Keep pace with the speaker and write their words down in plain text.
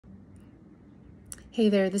Hey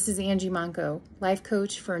there, this is Angie Monco, life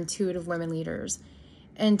coach for intuitive women leaders.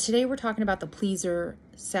 And today we're talking about the pleaser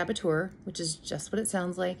saboteur, which is just what it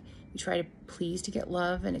sounds like. We try to please to get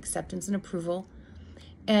love and acceptance and approval.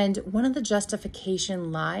 And one of the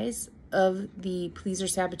justification lies of the pleaser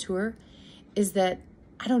saboteur is that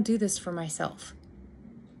I don't do this for myself.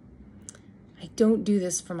 I don't do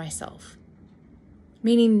this for myself.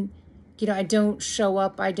 Meaning, I don't show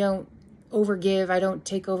up, I don't overgive, I don't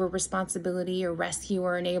take over responsibility or rescue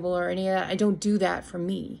or enable or any of that. I don't do that for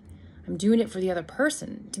me. I'm doing it for the other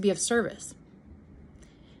person to be of service.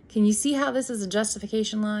 Can you see how this is a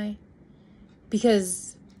justification lie?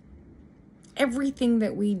 Because everything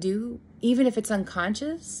that we do, even if it's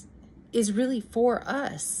unconscious, is really for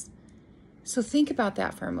us. So think about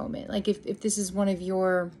that for a moment. Like if this is one of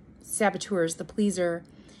your saboteurs, the pleaser,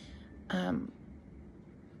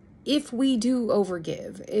 if we do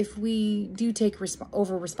overgive, if we do take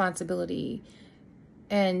over responsibility,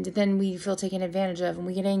 and then we feel taken advantage of and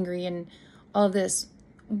we get angry and all of this,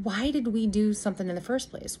 why did we do something in the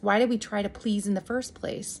first place? Why did we try to please in the first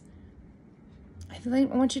place? I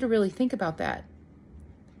want you to really think about that.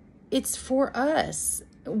 It's for us.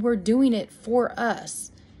 We're doing it for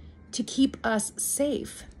us, to keep us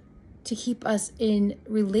safe, to keep us in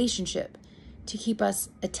relationship, to keep us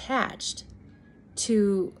attached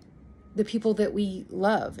to the people that we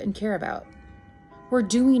love and care about. We're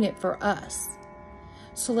doing it for us.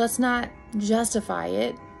 So let's not justify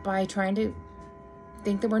it by trying to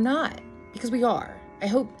think that we're not, because we are. I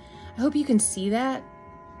hope you can see that.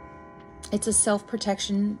 It's a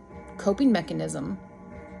self-protection coping mechanism.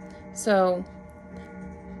 So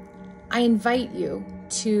I invite you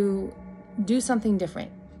to do something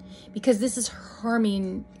different, because this is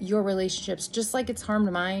harming your relationships just like it's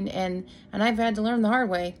harmed mine, and I've had to learn the hard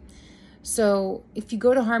way. So if you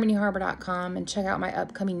go to harmonyharbor.com and check out my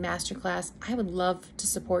upcoming masterclass, I would love to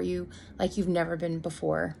support you like you've never been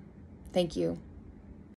before. Thank you.